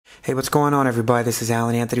Hey, what's going on, everybody? This is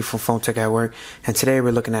Alan Anthony from Phone Tech at Work, and today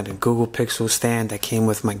we're looking at a Google Pixel stand that came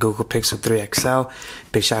with my Google Pixel 3 XL.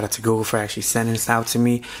 Big shout out to Google for actually sending this out to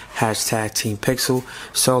me. Hashtag Team Pixel.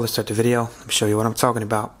 So let's start the video. Let me show you what I'm talking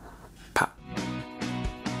about. Pop.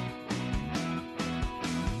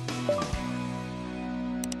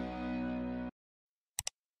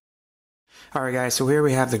 Alright guys, so here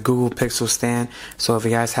we have the Google Pixel stand. So if you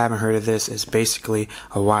guys haven't heard of this, it's basically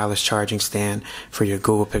a wireless charging stand for your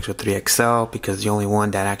Google Pixel 3 XL, because the only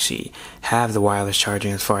one that actually have the wireless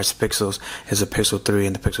charging as far as Pixels is the Pixel 3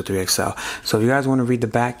 and the Pixel 3 XL. So if you guys want to read the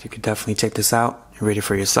back, you could definitely check this out and read it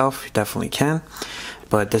for yourself. You definitely can.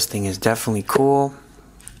 But this thing is definitely cool.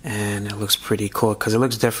 And it looks pretty cool because it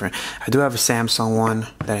looks different. I do have a Samsung one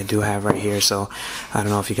that I do have right here, so I don't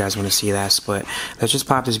know if you guys want to see that, but let's just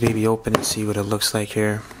pop this baby open and see what it looks like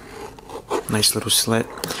here. Nice little slit.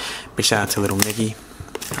 Big shout out to little Miggy.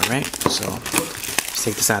 Alright, so let's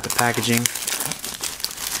take this out the packaging.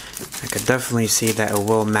 I could definitely see that it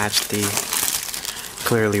will match the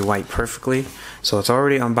clearly white perfectly. So it's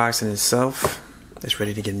already unboxed in itself. It's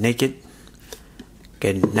ready to get naked.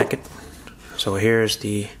 Get naked. So here's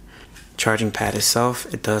the charging pad itself.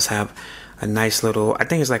 It does have a nice little, I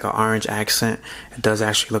think it's like an orange accent. It does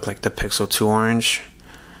actually look like the Pixel 2 orange.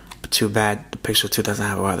 But too bad the Pixel 2 doesn't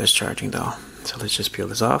have wireless charging though. So let's just peel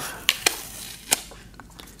this off.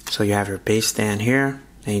 So you have your base stand here.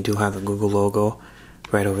 And you do have the Google logo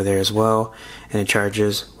right over there as well. And it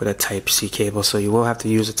charges with a Type-C cable. So you will have to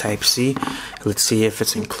use a Type-C. Let's see if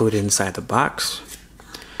it's included inside the box.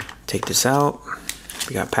 Take this out.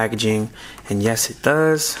 We got packaging, and yes, it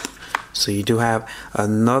does. So you do have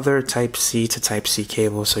another Type-C to Type-C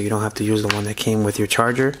cable, so you don't have to use the one that came with your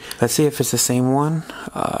charger. Let's see if it's the same one.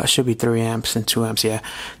 It should be 3 amps and 2 amps. Yeah,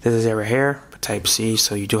 this is over here, Type-C,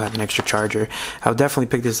 so you do have an extra charger. I'll definitely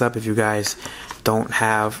pick this up if you guys don't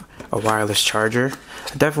have a wireless charger.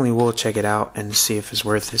 I definitely will check it out and see if it's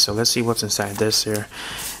worth it. So let's see what's inside this here.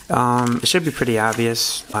 It should be pretty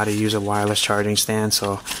obvious how to use a wireless charging stand,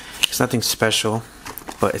 so it's nothing special.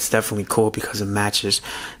 But it's definitely cool because it matches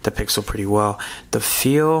the Pixel pretty well. The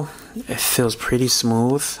feel, it feels pretty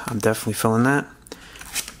smooth. I'm definitely feeling that.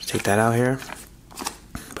 Take that out here.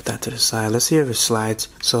 Put that to the side. Let's see if it slides.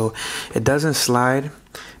 So it doesn't slide,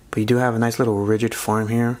 but you do have a nice little rigid form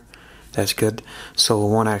here. That's good. So it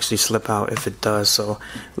won't actually slip out if it does. So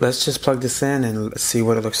let's just plug this in and let's see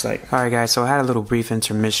what it looks like. Alright guys, so I had a little brief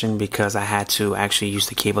intermission because I had to actually use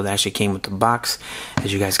the cable that actually came with the box.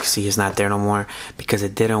 As you guys can see, it's not there no more because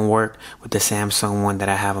it didn't work with the Samsung one that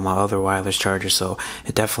I have on my other wireless charger. So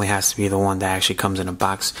it definitely has to be the one that actually comes in a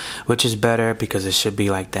box, which is better because it should be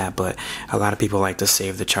like that. But a lot of people like to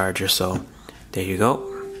save the charger. So there you go.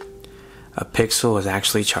 A Pixel is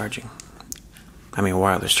actually charging. I mean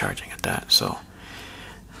wireless charging at that. So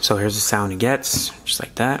here's the sound it gets, just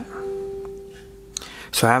like that.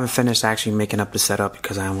 So I haven't finished actually making up the setup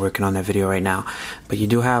because I'm working on that video right now. But you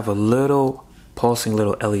do have a little pulsing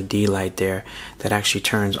little LED light there that actually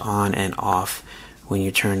turns on and off when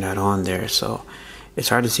you turn that on there. So it's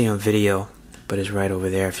hard to see on video, but it's right over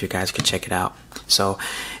there if you guys can check it out. So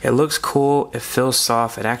it looks cool, it feels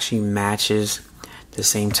soft, it actually matches the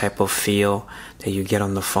same type of feel that you get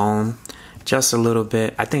on the phone. Just a little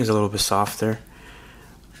bit. I think it's a little bit softer,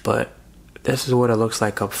 but this is what it looks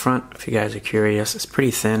like up front if you guys are curious. It's pretty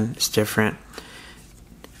thin, it's different,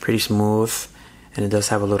 pretty smooth, and it does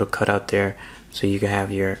have a little cutout there so you can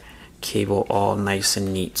have your cable all nice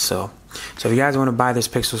and neat. So if you guys want to buy this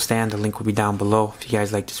Pixel stand, the link will be down below. If you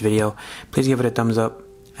guys like this video, please give it a thumbs up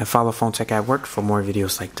and follow Phone Tech at Work for more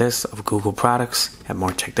videos like this of Google products and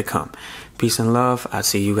more tech to come. Peace and love. I'll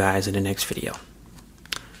see you guys in the next video.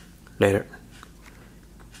 Later.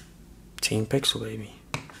 Team Pixel, baby.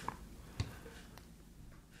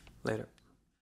 Later.